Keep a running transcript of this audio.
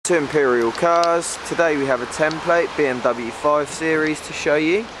To Imperial Cars. Today we have a template BMW 5 Series to show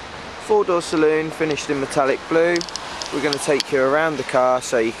you. 4-door saloon finished in metallic blue. We're going to take you around the car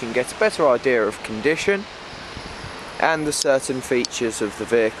so you can get a better idea of condition and the certain features of the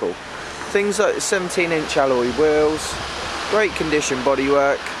vehicle. Things like 17-inch alloy wheels, great condition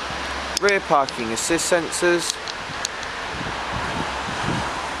bodywork, rear parking assist sensors,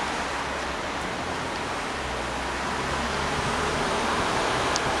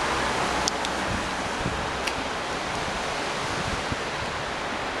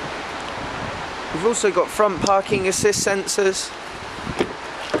 we've also got front parking assist sensors.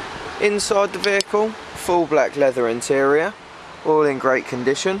 Inside the vehicle, full black leather interior, all in great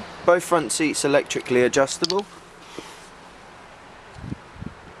condition. Both front seats electrically adjustable.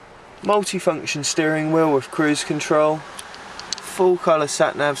 Multi-function steering wheel with cruise control. Full colour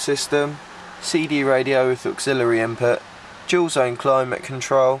sat-nav system. CD radio with auxiliary input. Dual zone climate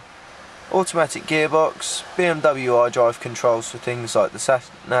control. Automatic gearbox, BMW iDrive controls for things like the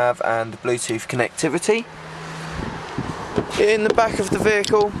sat-nav and Bluetooth connectivity. In the back of the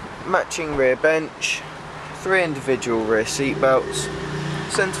vehicle, matching rear bench, 3 individual rear seat belts,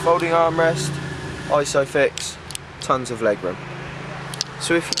 centre folding armrest, ISOFIX, tons of legroom.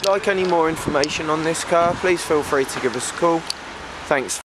 So if you'd like any more information on this car, please feel free to give us a call. Thanks.